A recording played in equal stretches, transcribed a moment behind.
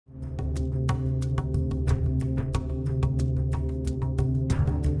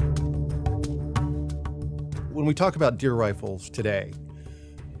When we talk about deer rifles today,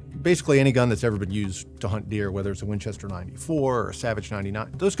 basically any gun that's ever been used to hunt deer, whether it's a Winchester 94 or a Savage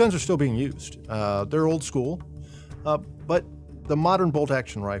 99, those guns are still being used. They're old school, but the modern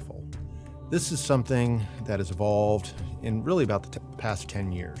bolt-action rifle, this is something that has evolved in really about the past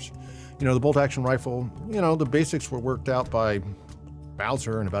 10 years. You know, the bolt-action rifle, you know, the basics were worked out by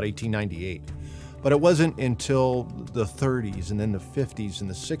Bowser in about 1898. But it wasn't until the 30s and then the 50s and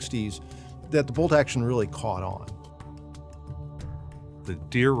the 60s that the bolt-action really caught on. The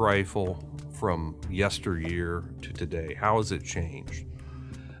deer rifle from yesteryear to today, how has it changed?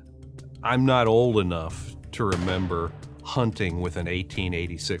 I'm not old enough to remember hunting with an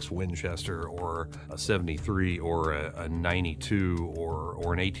 1886 Winchester or a 73 or a 92 or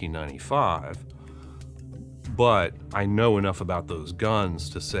an 1895. But I know enough about those guns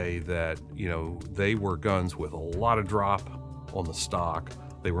to say that, you know, they were guns with a lot of drop on the stock.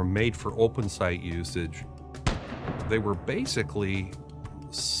 They were made for open sight usage. They were basically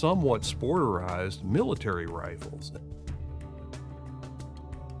somewhat sporterized military rifles.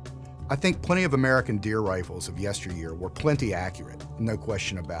 I think plenty of American deer rifles of yesteryear were plenty accurate, no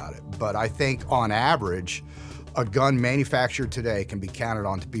question about it. But I think on average, a gun manufactured today can be counted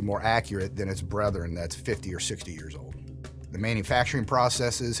on to be more accurate than its brethren that's 50 or 60 years old. The manufacturing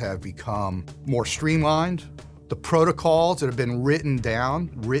processes have become more streamlined. The protocols that have been written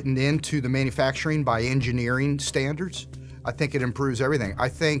into the manufacturing by engineering standards, I think it improves everything. I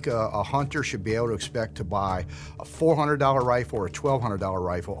think a hunter should be able to expect to buy a $400 rifle or a $1,200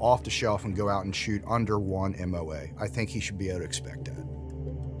 rifle off the shelf and go out and shoot under 1 m.o.a. I think he should be able to expect that.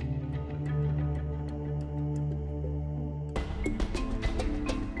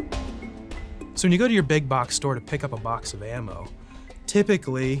 So when you go to your big box store to pick up a box of ammo,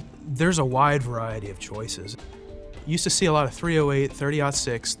 typically there's a wide variety of choices. You used to see a lot of 308,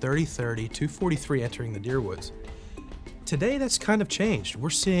 30-06, 30-30, 243 entering the deer woods. Today that's kind of changed. We're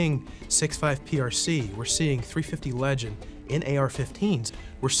seeing 6.5 PRC, we're seeing 350 Legend in AR-15s,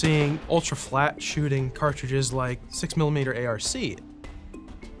 we're seeing ultra flat shooting cartridges like 6mm ARC.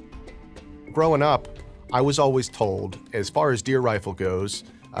 Growing up, I was always told, as far as deer rifle goes,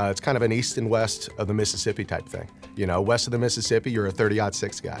 it's kind of an east and west of the Mississippi type thing. You know, west of the Mississippi, you're a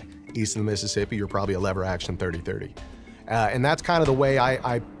 30-06 guy. East of the Mississippi, you're probably a lever action 30-30. And that's kind of the way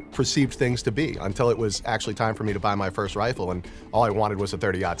I perceived things to be until it was actually time for me to buy my first rifle, and all I wanted was a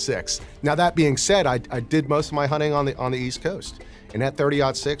 30-06. Now that being said, I did most of my hunting on the East Coast, and that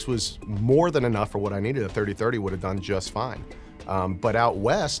 30-06 was more than enough for what I needed. A 30-30 would have done just fine. But out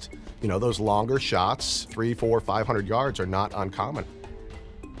west, you know, those longer shots, 300, 400, 500 yards are not uncommon.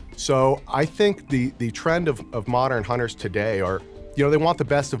 So I think the trend of modern hunters today are, you know, they want the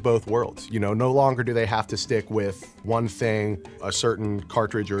best of both worlds. You know, no longer do they have to stick with one thing, a certain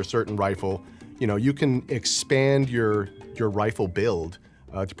cartridge or a certain rifle. You know, you can expand your rifle build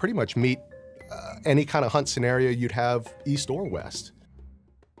to pretty much meet any kind of hunt scenario you'd have east or west.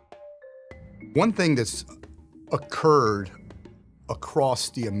 One thing that's occurred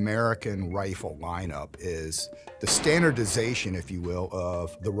across the American rifle lineup is the standardization, if you will,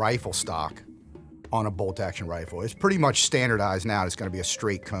 of the rifle stock on a bolt-action rifle. It's pretty much standardized now. It's going to be a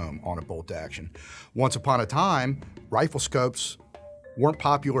straight comb on a bolt-action. Once upon a time, rifle scopes weren't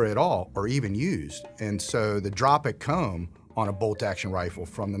popular at all or even used. And so the drop-it comb on a bolt-action rifle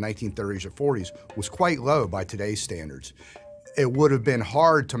from the 1930s or 40s was quite low by today's standards. It would have been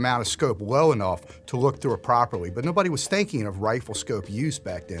hard to mount a scope low enough to look through it properly, but nobody was thinking of rifle scope use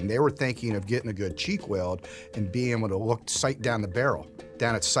back then. They were thinking of getting a good cheek weld and being able to look sight down the barrel,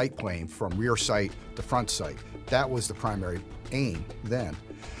 down its sight plane from rear sight to front sight. That was the primary aim then.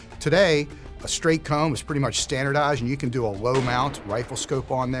 Today, a straight comb is pretty much standardized, and you can do a low mount rifle scope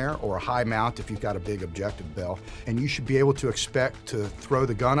on there or a high mount if you've got a big objective bell, and you should be able to expect to throw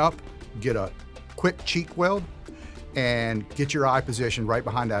the gun up, get a quick cheek weld, and get your eye position right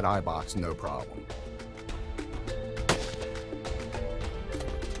behind that eye box, no problem.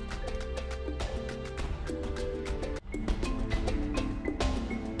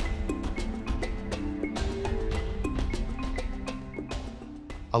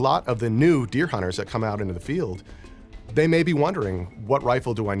 A lot of the new deer hunters that come out into the field, they may be wondering, what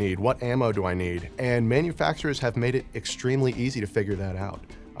rifle do I need? What ammo do I need? And manufacturers have made it extremely easy to figure that out.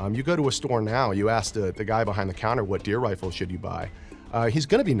 You go to a store now, you ask the guy behind the counter, what deer rifle should you buy? He's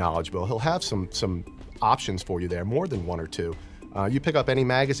gonna be knowledgeable. He'll have some options for you there, more than one or two. You pick up any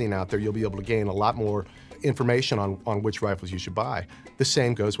magazine out there, you'll be able to gain a lot more information on which rifles you should buy. The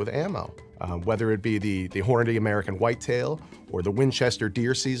same goes with ammo. Whether it be the Hornady American Whitetail or the Winchester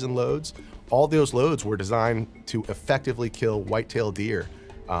deer season loads, all those loads were designed to effectively kill whitetail deer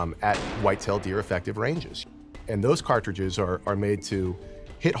at whitetail deer effective ranges. And those cartridges are made to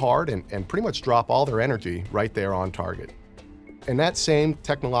hit hard and pretty much drop all their energy right there on target. And that same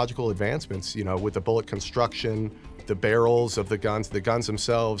technological advancements, you know, with the bullet construction, the barrels of the guns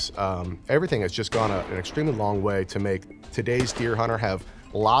themselves, everything has just gone an extremely long way to make today's deer hunter have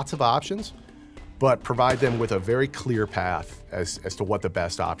lots of options, but provide them with a very clear path as to what the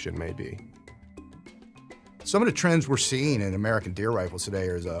best option may be. Some of the trends we're seeing in American deer rifles today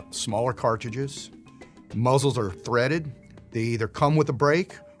is smaller cartridges, muzzles are threaded, they either come with a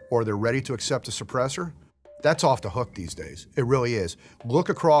break or they're ready to accept a suppressor. That's off the hook these days. It really is. Look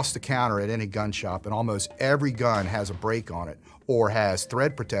across the counter at any gun shop and almost every gun has a break on it or has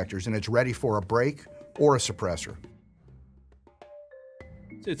thread protectors and it's ready for a break or a suppressor.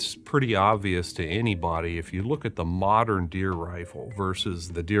 It's pretty obvious to anybody if you look at the modern deer rifle versus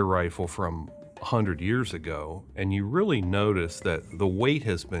the deer rifle from 100 years ago, and you really notice that the weight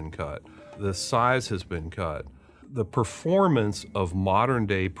has been cut, the size has been cut. The performance of modern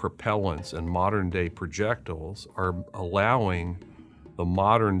day propellants and modern day projectiles are allowing the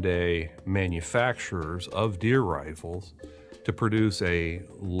modern day manufacturers of deer rifles to produce a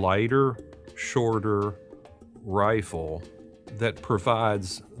lighter, shorter rifle that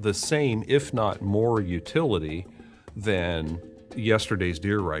provides the same, if not more, utility than yesterday's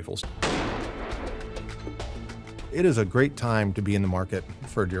deer rifles. It is a great time to be in the market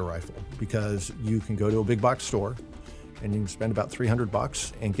for a deer rifle because you can go to a big box store and you can spend about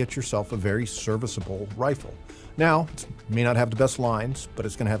 $300 and get yourself a very serviceable rifle. Now, it may not have the best lines, but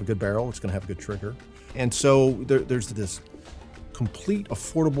it's gonna have a good barrel, it's gonna have a good trigger. And so there's this complete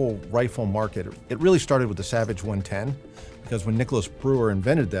affordable rifle market. It really started with the Savage 110 because when Nicholas Brewer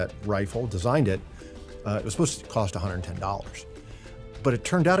invented that rifle, designed it, it was supposed to cost $110. But it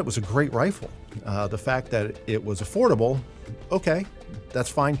turned out it was a great rifle. The fact that it was affordable, okay, that's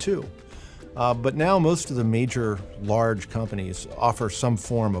fine too. But now most of the major large companies offer some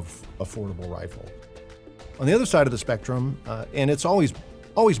form of affordable rifle. On the other side of the spectrum, and it's always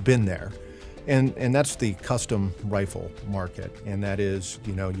been there, and that's the custom rifle market. And that is,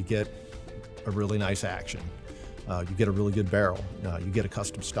 you know, you get a really nice action, you get a really good barrel, you get a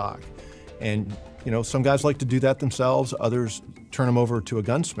custom stock. And, you know, some guys like to do that themselves, others turn them over to a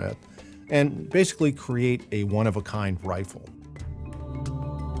gunsmith and basically create a one-of-a-kind rifle.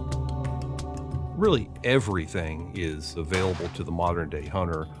 Really everything is available to the modern day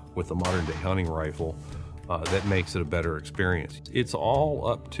hunter with the modern day hunting rifle that makes it a better experience. It's all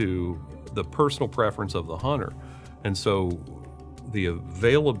up to the personal preference of the hunter. And so the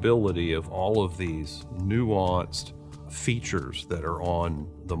availability of all of these nuanced features that are on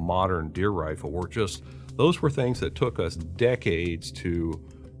the modern deer rifle those were things that took us decades to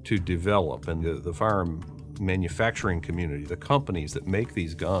develop. And the firearm manufacturing community, the companies that make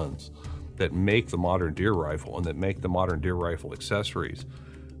these guns, that make the modern deer rifle and that make the modern deer rifle accessories,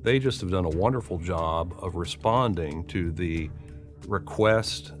 they just have done a wonderful job of responding to the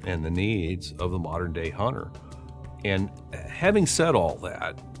request and the needs of the modern day hunter. And having said all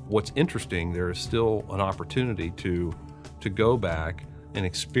that, what's interesting, there is still an opportunity to go back and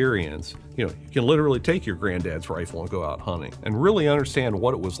experience, you know, you can literally take your granddad's rifle and go out hunting and really understand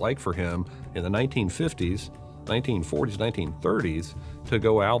what it was like for him in the 1950s, 1940s, 1930s to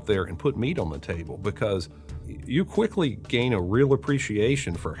go out there and put meat on the table, because you quickly gain a real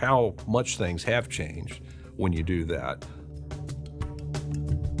appreciation for how much things have changed when you do that.